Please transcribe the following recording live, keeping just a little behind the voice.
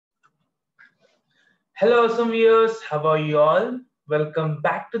Hello, awesome viewers. How are you all? Welcome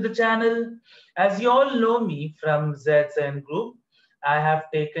back to the channel. As you all know me from ZN Group, I have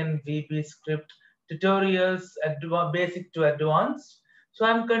taken Vbscript tutorials, basic to advanced. So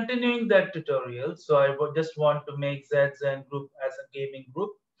I'm continuing that tutorial. So I would just want to make ZN Group as a gaming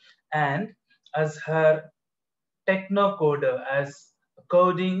group and Azhar Techno coder as a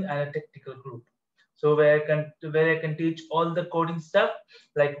coding and a technical group. So where I can teach all the coding stuff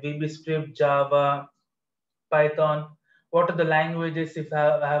like VBScript, Java, Python, what are the languages if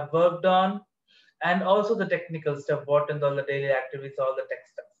I have worked on, and also the technical stuff, what and all the daily activities, all the tech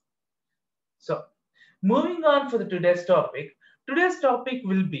stuff. So moving on for the today's topic. Today's topic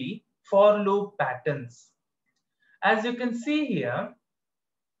will be for loop patterns. As you can see here,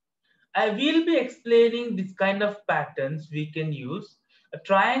 I will be explaining this kind of patterns we can use, a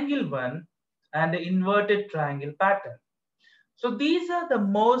triangle one and an inverted triangle pattern. So these are the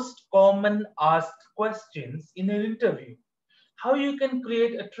most common asked questions in an interview. How you can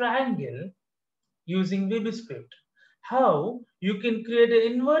create a triangle using VBScript. How you can create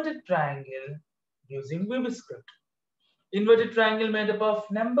an inverted triangle using VBScript. Inverted triangle made up of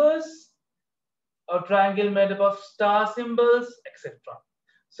numbers or triangle made up of star symbols, etc.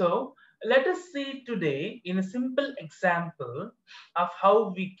 So let us see today in a simple example of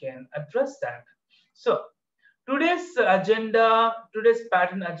how we can address that. So today's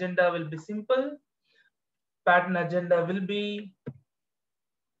pattern agenda will be simple. Pattern agenda will be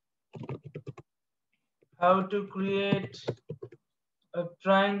how to create a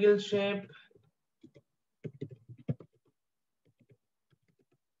triangle shape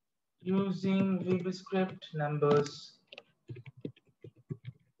using VBScript numbers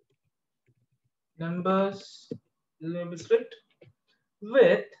VBScript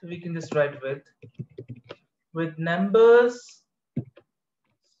with, we can just write with numbers,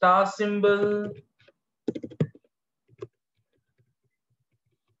 star symbol,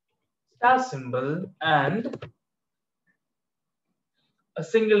 and a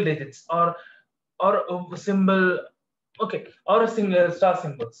single digits or a symbol, okay, or a single star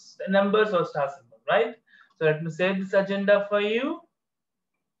symbols, numbers or star symbol, right? So let me save this agenda for you.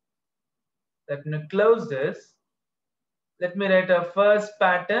 Let me close this. Let me write a first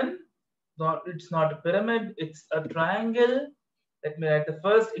pattern. It's not a pyramid, it's a triangle. Let me write the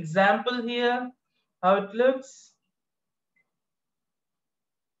first example here, how it looks.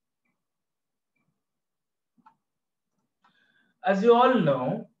 As you all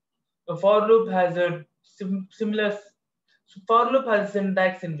know, a for loop has a similar for loop has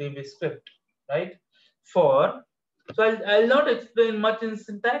syntax in VBScript, right? For, so I'll not explain much in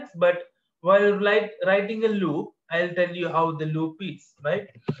syntax, but while writing a loop, I'll tell you how the loop is, right?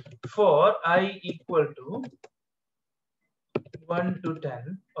 For I equal to 1 to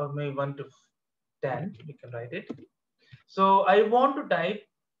 10, or maybe 1 to 10, we can write it. So I want to type,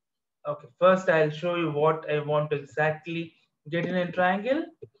 okay, first I'll show you what I want to exactly get in a triangle.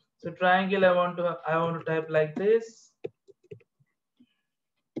 So triangle, I want to type like this.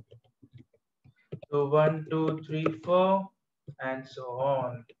 So 1, 2, 3, 4, and so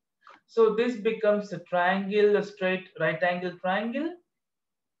on. So this becomes a triangle, a straight right angle triangle.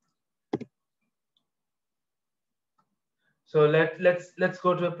 So let's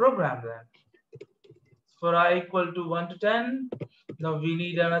go to a program then. For I equal to 1 to 10, now we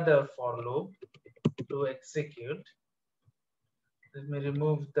need another for loop to execute. Let me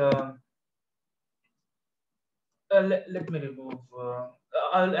remove the. Let me remove.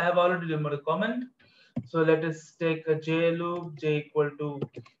 I have already removed a comment. So let us take a j loop, j equal to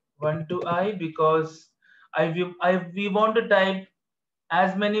 1 to I, because we want to type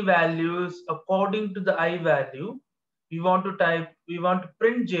as many values according to the I value. We want to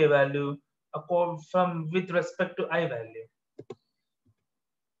print j value from with respect to I value.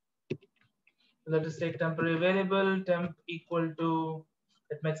 Let us take temporary variable temp equal to,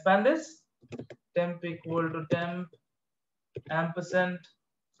 let me expand this, temp equal to temp ampersand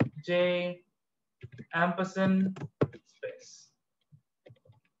j ampersand space.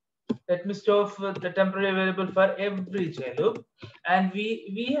 Let me store for the temporary variable for every j loop, and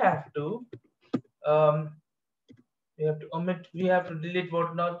we have to delete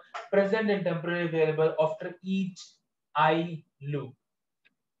what not present in temporary variable after each I loop.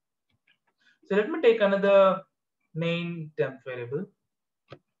 So let me take another main temp variable.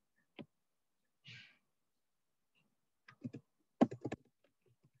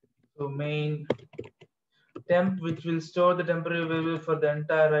 So main temp, which will store the temporary variable for the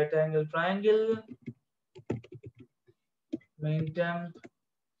entire right angle triangle. Main temp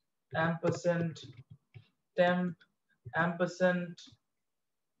ampersand temp ampersand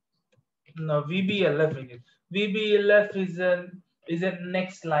No, vblf is it. Vblf is a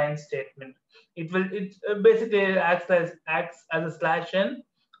next line statement. It basically acts as a slash n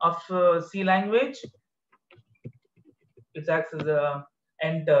of C language. It acts as a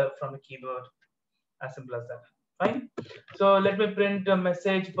enter from the keyboard. As simple as that. Fine. So let me print a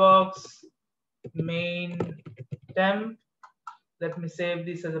message box main temp. Let me save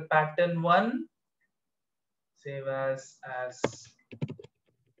this as a pattern one. Save as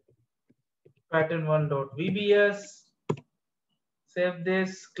pattern one.vbs. Save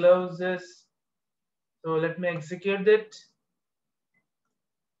this, close this. So let me execute it.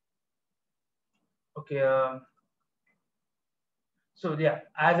 Okay. So yeah,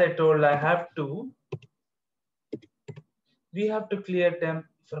 as I told, we have to clear temp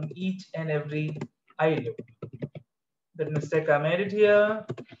from each and every I loop. That mistake I made it here.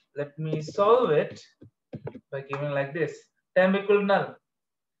 Let me solve it by giving like this: temp equal null.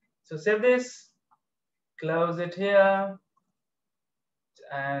 So save this, close it here,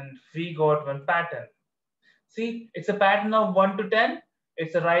 and we got one pattern. See, it's a pattern of 1 to 10.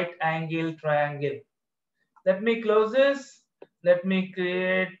 It's a right angle triangle. Let me close this. Let me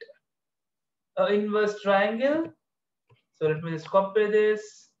create an inverse triangle. So let me just copy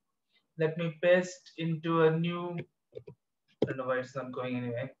this. Let me paste into a new, I don't know why it's not going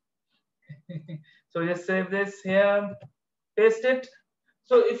anyway. So just save this here, paste it.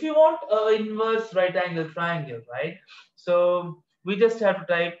 So if you want an inverse right angle triangle, right? So we just have to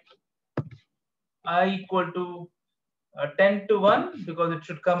type I equal to 10 to 1 because it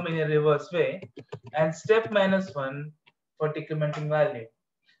should come in a reverse way, and step minus 1 for decrementing value.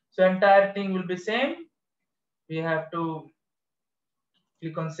 So entire thing will be same. We have to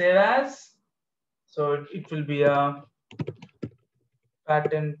click on save as. So it will be a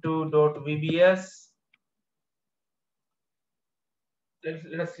pattern2.vbs.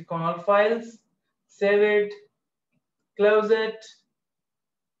 Let's click on all files, save it, close it,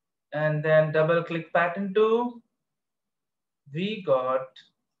 and then double click pattern2. We got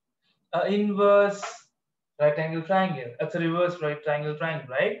an inverse right angle triangle. That's a reverse right angle triangle,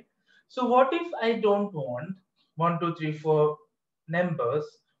 right? So what if I don't want 1, 2, 3, 4 numbers?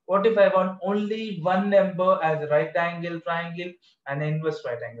 What if I want only one number as a right angle triangle and inverse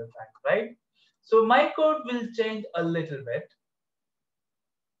right angle triangle, right? So my code will change a little bit.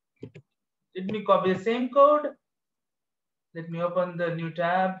 Let me copy the same code. Let me open the new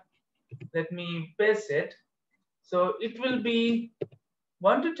tab. Let me paste it. So it will be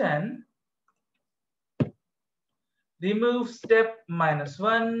 1 to 10. Remove step minus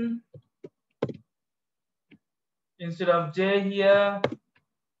 1. Instead of j here,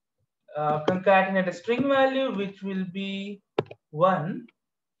 concatenate a string value which will be 1,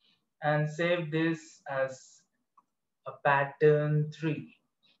 and save this as a pattern3.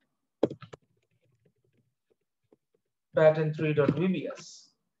 Pattern3.vbs.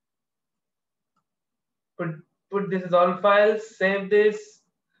 Put this as all files, save this,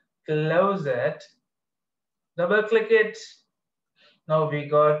 close it, double click it. Now we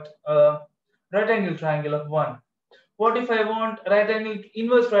got a right angle triangle of 1. What if I want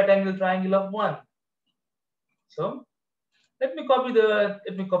inverse right angle triangle of 1? So let me copy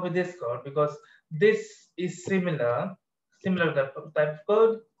this code because this is similar type of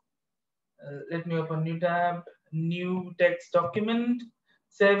code. Let me open new tab, new text document,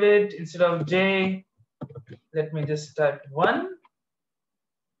 save it. Instead of j, let me just type 1,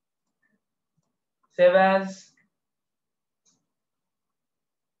 save as.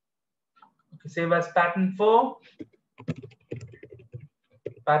 Okay, save as pattern4,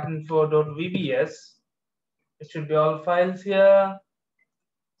 pattern4.vbs. It should be all files here.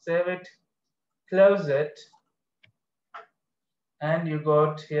 Save it, close it, and you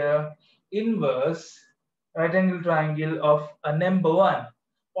got here inverse right angle triangle of a number 1.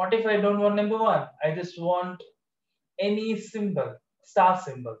 What if I don't want number 1? I just want any symbol, star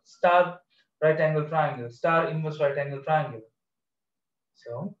symbol, star right angle triangle, star inverse right angle triangle.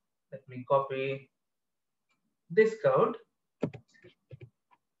 So let me copy this code,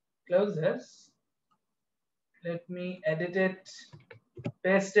 close this. Let me edit it,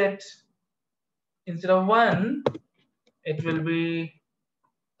 paste it. Instead of 1, it will be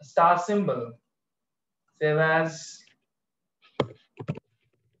a star symbol. Save as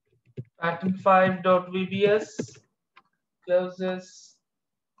pattern5.vbs. Close this,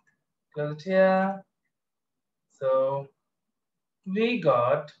 close it here. So we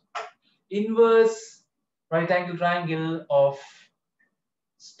got inverse right angle triangle of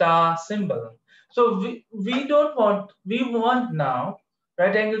star symbol. So we don't want, we want now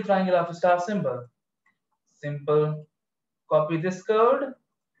right angle triangle of a star symbol. Simple, copy this code,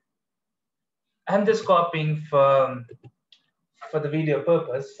 I'm just copying for the video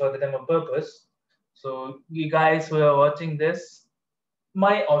purpose, for the demo purpose. So you guys who are watching this,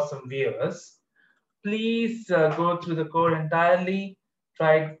 my awesome viewers, please go through the code entirely,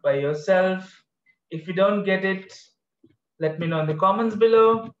 try it by yourself. If you don't get it, let me know in the comments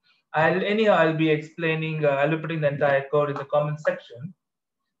below. I'll be explaining, I'll be putting the entire code in the comment section.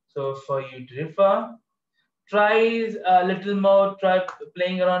 So for you to refer, try a little more, try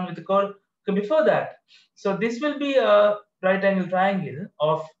playing around with the code. Okay, before that, so this will be a right angle triangle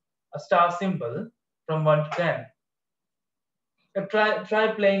of a star symbol from 1 to 10. Try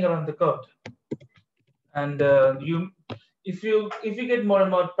playing around the code, and if you get more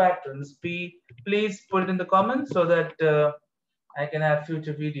and more patterns, please put it in the comments so that I can have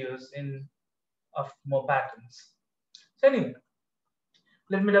future videos of more patterns. So anyway,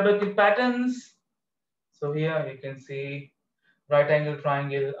 let me double click patterns. So here you can see right angle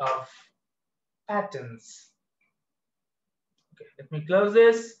triangle of patterns. Okay, let me close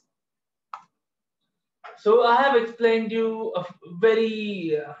this. So I have explained you a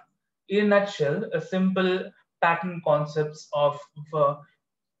very, in a nutshell, a simple pattern concepts of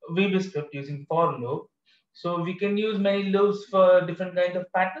Vbscript using for loop. So we can use many loops for different kinds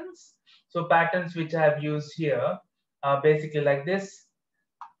of patterns. So patterns which I have used here are basically like this: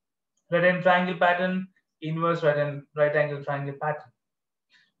 right angle triangle pattern, inverse right angle triangle pattern.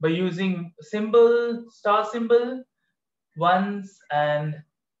 By using symbol, star symbol, ones and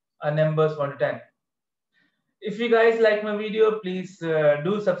numbers 1 to 10. If you guys like my video, please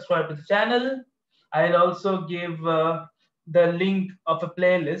do subscribe to the channel. I'll also give the link of a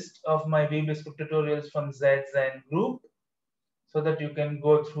playlist of my Vbscript tutorials from ZZN group so that you can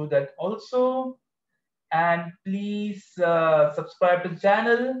go through that also. And please subscribe to the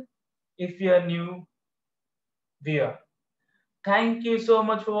channel if you're a new viewer. Thank you so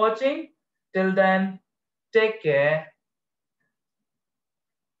much for watching. Till then, take care.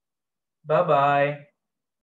 Bye-bye.